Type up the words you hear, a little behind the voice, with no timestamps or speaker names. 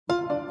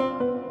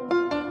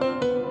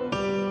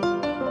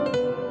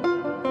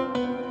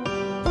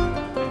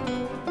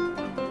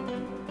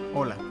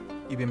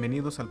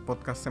Bienvenidos al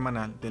podcast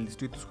semanal del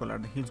Distrito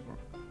Escolar de Hillsborough,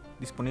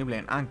 disponible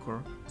en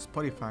Anchor,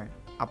 Spotify,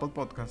 Apple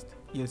Podcast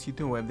y el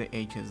sitio web de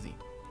HSD.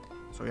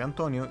 Soy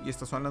Antonio y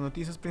estas son las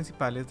noticias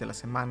principales de la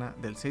semana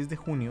del 6 de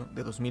junio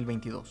de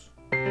 2022.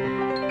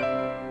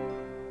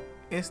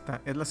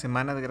 Esta es la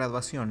semana de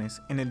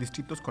graduaciones en el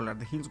Distrito Escolar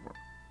de Hillsborough.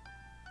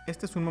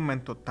 Este es un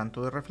momento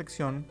tanto de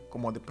reflexión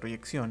como de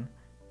proyección,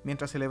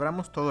 mientras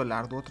celebramos todo el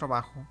arduo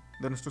trabajo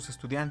de nuestros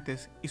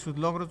estudiantes y sus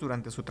logros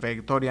durante su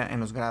trayectoria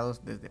en los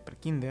grados desde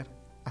prekinder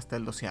hasta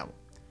el 12º.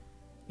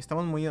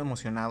 Estamos muy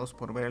emocionados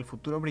por ver el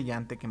futuro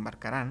brillante que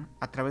embarcarán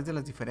a través de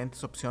las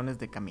diferentes opciones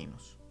de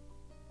caminos.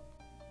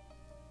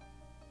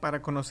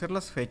 Para conocer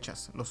las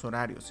fechas, los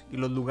horarios y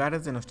los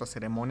lugares de nuestras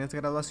ceremonias de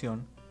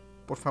graduación,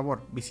 por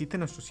favor visite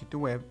nuestro sitio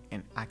web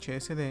en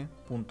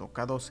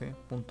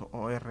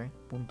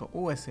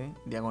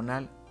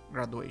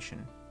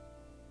hsd.k12.or.us/graduation.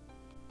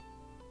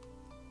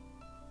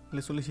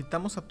 Les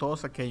solicitamos a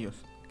todos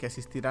aquellos que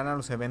asistirán a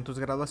los eventos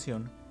de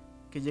graduación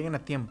que lleguen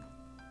a tiempo,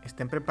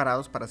 estén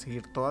preparados para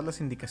seguir todas las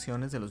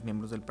indicaciones de los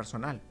miembros del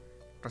personal,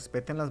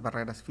 respeten las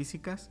barreras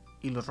físicas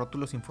y los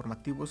rótulos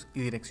informativos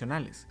y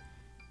direccionales,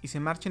 y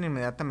se marchen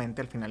inmediatamente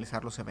al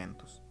finalizar los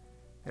eventos.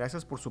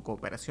 Gracias por su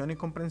cooperación y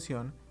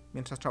comprensión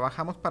mientras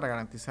trabajamos para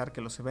garantizar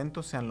que los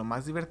eventos sean lo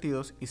más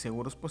divertidos y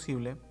seguros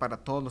posible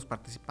para todos los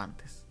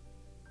participantes.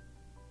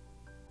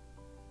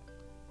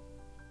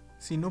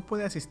 Si no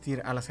puede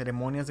asistir a las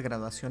ceremonias de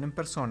graduación en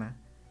persona,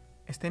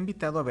 está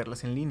invitado a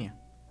verlas en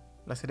línea.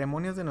 Las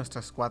ceremonias de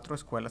nuestras 4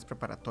 escuelas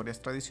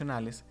preparatorias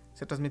tradicionales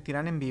se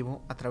transmitirán en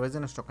vivo a través de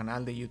nuestro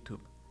canal de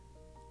YouTube.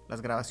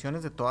 Las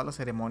grabaciones de todas las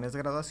ceremonias de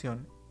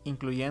graduación,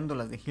 incluyendo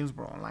las de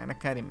Hillsborough Online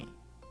Academy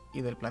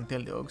y del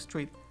plantel de Oak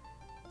Street,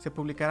 se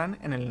publicarán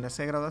en el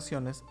enlace de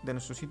graduaciones de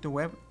nuestro sitio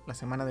web la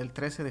semana del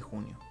 13 de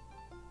junio.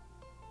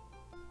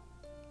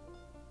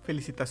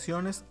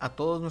 Felicitaciones a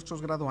todos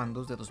nuestros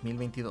graduandos de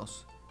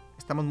 2022.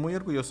 Estamos muy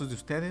orgullosos de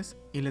ustedes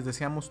y les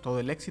deseamos todo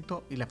el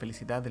éxito y la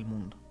felicidad del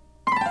mundo.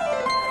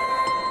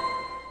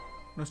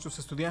 Nuestros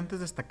estudiantes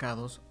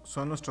destacados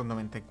son nuestros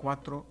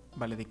 94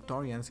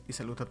 valedictorians y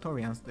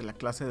salutatorians de la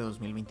clase de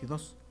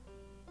 2022.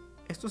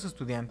 Estos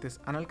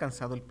estudiantes han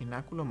alcanzado el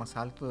pináculo más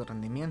alto de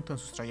rendimiento en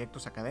sus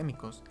trayectos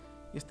académicos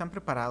y están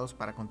preparados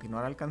para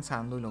continuar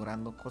alcanzando y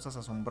logrando cosas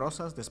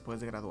asombrosas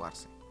después de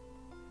graduarse.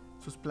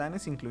 Sus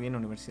planes incluyen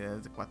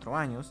universidades de 4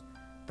 años,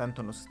 tanto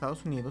en los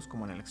Estados Unidos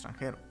como en el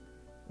extranjero,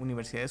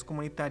 universidades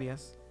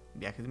comunitarias,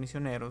 viajes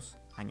misioneros,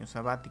 años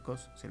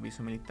sabáticos,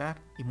 servicio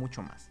militar y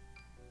mucho más.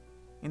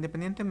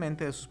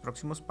 Independientemente de sus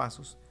próximos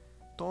pasos,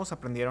 todos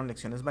aprendieron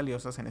lecciones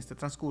valiosas en este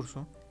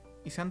transcurso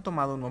y se han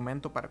tomado un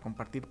momento para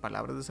compartir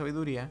palabras de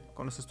sabiduría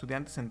con los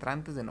estudiantes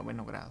entrantes de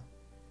 9º grado.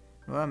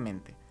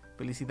 Nuevamente,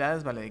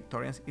 felicidades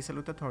valedictorians y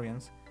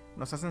salutatorians,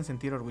 nos hacen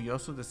sentir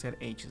orgullosos de ser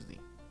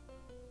HSD.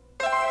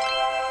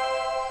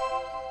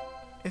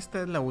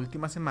 Esta es la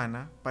última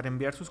semana para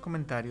enviar sus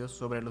comentarios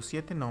sobre los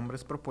 7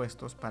 nombres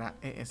propuestos para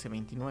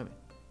ES29,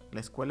 la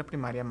escuela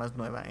primaria más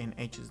nueva en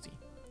HSD.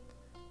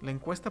 La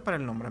encuesta para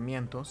el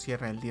nombramiento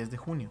cierra el 10 de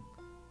junio.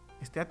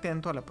 Esté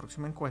atento a la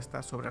próxima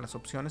encuesta sobre las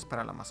opciones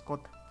para la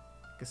mascota,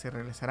 que se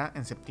realizará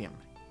en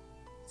septiembre.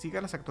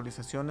 Siga las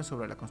actualizaciones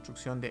sobre la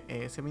construcción de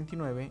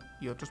ES29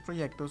 y otros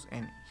proyectos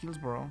en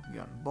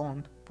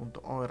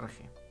hillsborough-bond.org.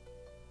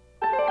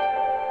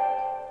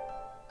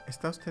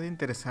 ¿Está usted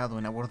interesado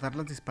en abordar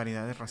las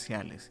disparidades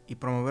raciales y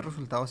promover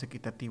resultados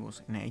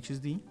equitativos en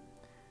HSD?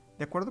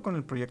 De acuerdo con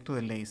el proyecto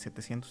de ley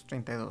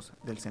 732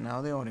 del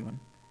Senado de Oregon,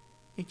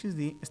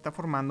 HSD está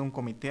formando un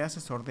comité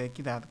asesor de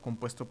equidad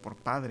compuesto por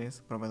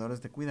padres,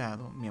 proveedores de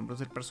cuidado, miembros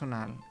del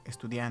personal,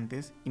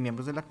 estudiantes y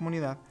miembros de la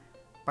comunidad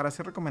para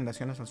hacer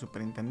recomendaciones al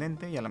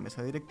superintendente y a la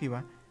mesa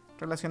directiva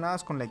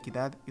relacionadas con la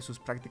equidad y sus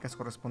prácticas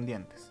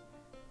correspondientes.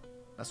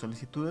 Las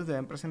solicitudes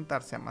deben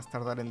presentarse a más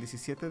tardar el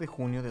 17 de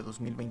junio de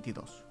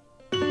 2022.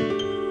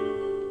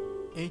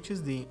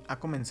 HSD ha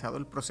comenzado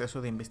el proceso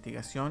de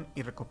investigación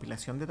y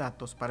recopilación de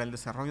datos para el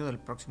desarrollo del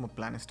próximo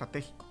plan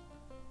estratégico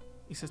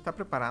y se está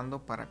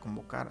preparando para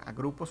convocar a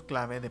grupos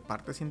clave de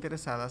partes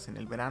interesadas en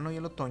el verano y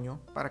el otoño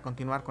para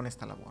continuar con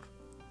esta labor.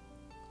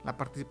 La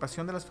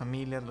participación de las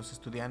familias, los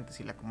estudiantes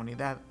y la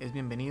comunidad es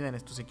bienvenida en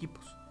estos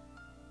equipos.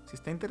 Si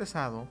está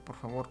interesado, por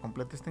favor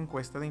complete esta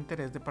encuesta de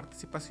interés de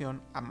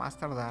participación a más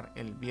tardar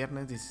el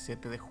viernes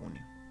 17 de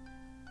junio.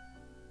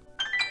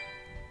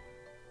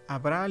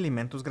 Habrá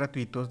alimentos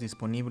gratuitos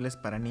disponibles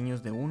para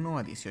niños de 1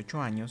 a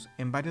 18 años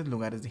en varios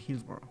lugares de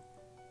Hillsborough,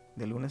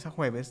 de lunes a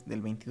jueves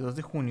del 22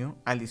 de junio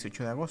al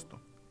 18 de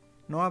agosto.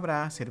 No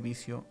habrá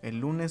servicio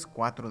el lunes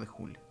 4 de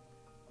julio.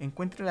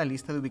 Encuentre la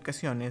lista de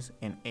ubicaciones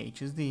en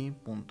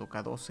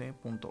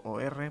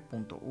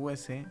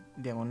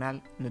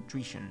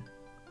hsd.k12.or.us/nutrition.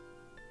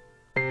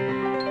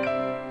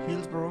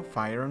 Hillsborough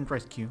Fire and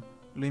Rescue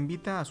lo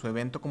invita a su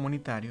evento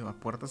comunitario a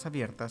puertas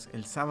abiertas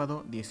el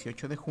sábado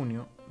 18 de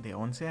junio de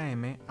 11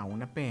 a.m. a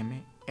 1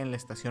 p.m. en la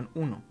estación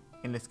 1,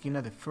 en la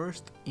esquina de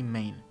First y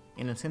Main,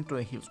 en el centro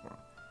de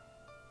Hillsborough.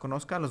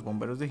 Conozca a los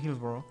bomberos de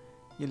Hillsborough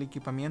y el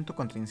equipamiento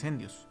contra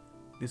incendios,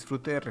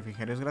 disfrute de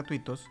refrigerios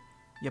gratuitos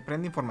y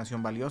aprende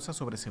información valiosa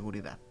sobre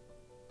seguridad.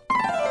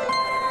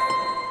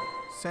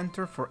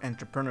 Center for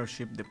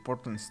Entrepreneurship de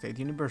Portland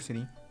State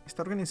University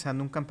está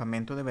organizando un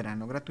campamento de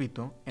verano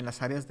gratuito en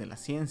las áreas de la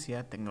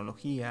ciencia,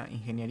 tecnología,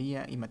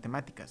 ingeniería y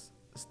matemáticas,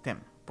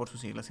 STEM por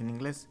sus siglas en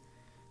inglés,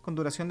 con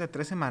duración de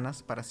 3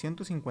 semanas para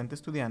 150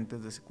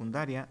 estudiantes de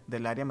secundaria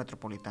del área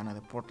metropolitana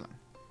de Portland.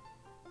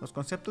 Los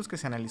conceptos que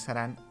se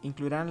analizarán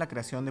incluirán la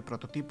creación de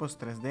prototipos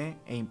 3D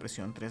e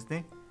impresión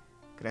 3D,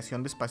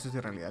 creación de espacios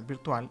de realidad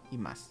virtual y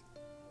más.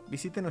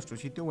 Visite nuestro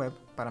sitio web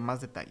para más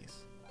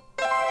detalles.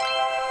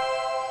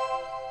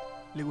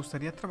 ¿Le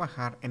gustaría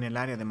trabajar en el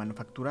área de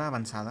manufactura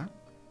avanzada?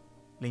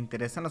 ¿Le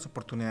interesan las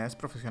oportunidades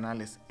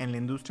profesionales en la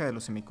industria de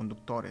los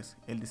semiconductores,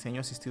 el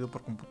diseño asistido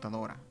por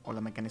computadora o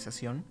la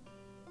mecanización?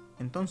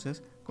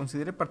 Entonces,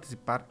 considere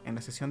participar en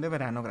la sesión de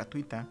verano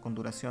gratuita con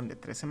duración de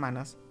 3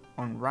 semanas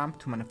On Ramp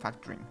to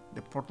Manufacturing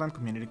de Portland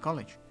Community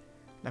College,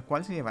 la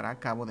cual se llevará a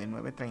cabo de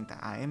 9:30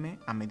 am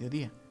a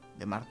mediodía,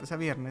 de martes a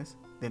viernes,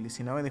 del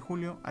 19 de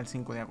julio al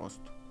 5 de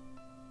agosto.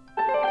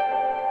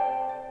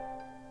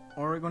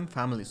 Oregon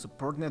Family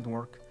Support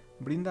Network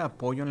brinda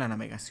apoyo en la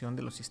navegación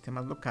de los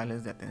sistemas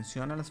locales de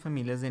atención a las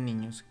familias de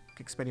niños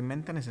que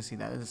experimentan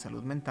necesidades de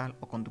salud mental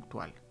o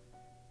conductual.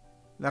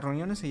 Las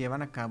reuniones se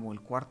llevan a cabo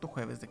el cuarto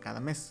jueves de cada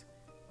mes,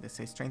 de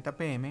 6:30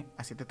 p.m.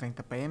 a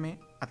 7:30 p.m.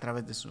 a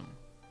través de Zoom.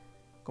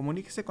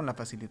 Comuníquese con la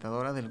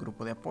facilitadora del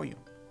grupo de apoyo,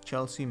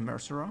 Chelsea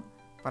Mercero,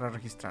 para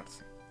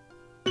registrarse.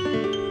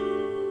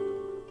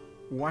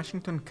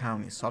 Washington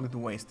County Solid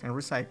Waste and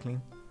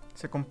Recycling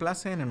se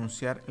complace en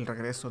anunciar el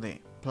regreso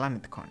de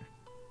PlanetCon,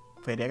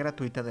 feria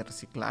gratuita de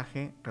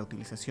reciclaje,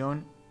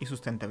 reutilización y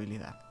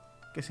sustentabilidad,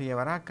 que se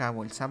llevará a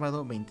cabo el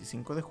sábado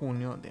 25 de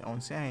junio de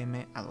 11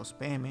 am a 2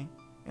 p.m.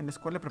 en la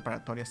Escuela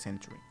Preparatoria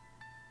Century.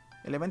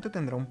 El evento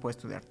tendrá un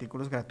puesto de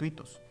artículos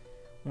gratuitos,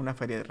 una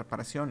feria de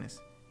reparaciones,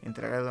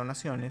 entrega de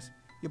donaciones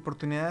y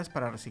oportunidades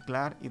para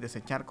reciclar y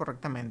desechar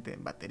correctamente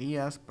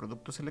baterías,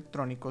 productos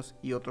electrónicos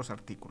y otros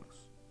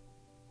artículos.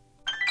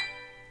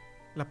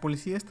 La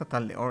Policía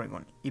Estatal de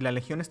Oregon y la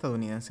Legión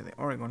Estadounidense de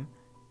Oregon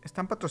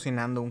están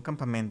patrocinando un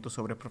campamento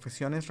sobre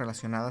profesiones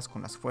relacionadas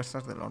con las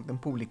fuerzas del orden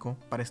público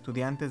para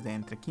estudiantes de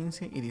entre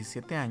 15 y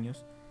 17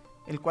 años,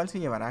 el cual se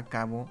llevará a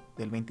cabo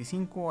del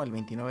 25 al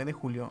 29 de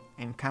julio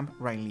en Camp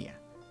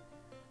Rylea.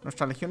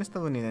 Nuestra Legión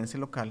Estadounidense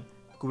local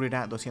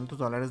cubrirá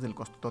 $200 del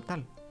costo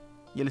total,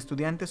 y el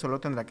estudiante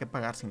solo tendrá que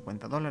pagar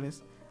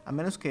 $50, a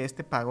menos que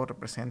este pago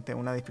represente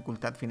una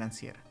dificultad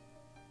financiera.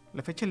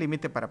 La fecha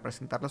límite para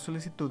presentar las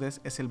solicitudes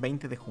es el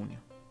 20 de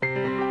junio.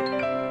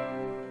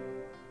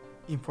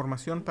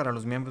 Información para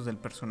los miembros del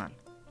personal.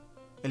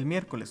 El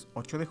miércoles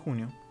 8 de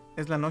junio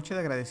es la noche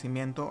de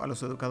agradecimiento a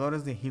los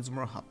educadores de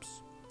Hillsboro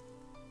Hubs.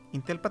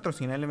 Intel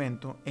patrocina el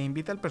evento e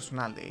invita al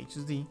personal de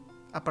HSD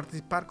a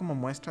participar como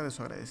muestra de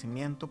su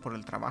agradecimiento por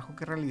el trabajo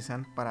que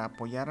realizan para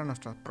apoyar a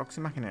nuestra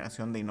próxima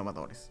generación de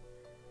innovadores.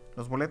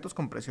 Los boletos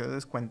con precio de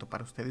descuento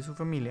para usted y su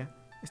familia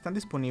están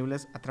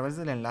disponibles a través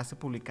del enlace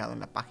publicado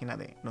en la página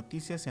de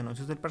Noticias y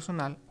Anuncios del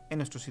Personal en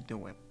nuestro sitio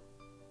web.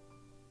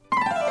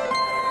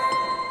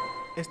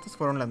 Estas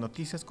fueron las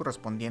noticias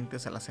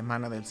correspondientes a la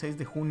semana del 6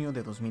 de junio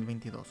de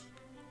 2022.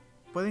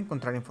 Puede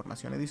encontrar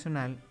información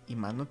adicional y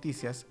más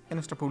noticias en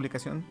nuestra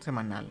publicación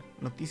semanal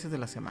Noticias de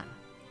la Semana,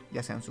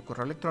 ya sea en su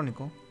correo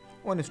electrónico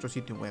o en nuestro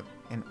sitio web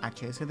en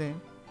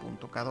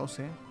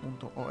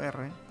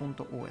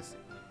hsd.k12.or.us.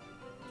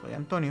 Soy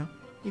Antonio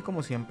y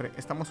como siempre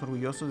estamos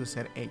orgullosos de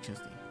ser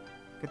HSD.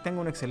 Que tenga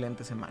una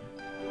excelente semana.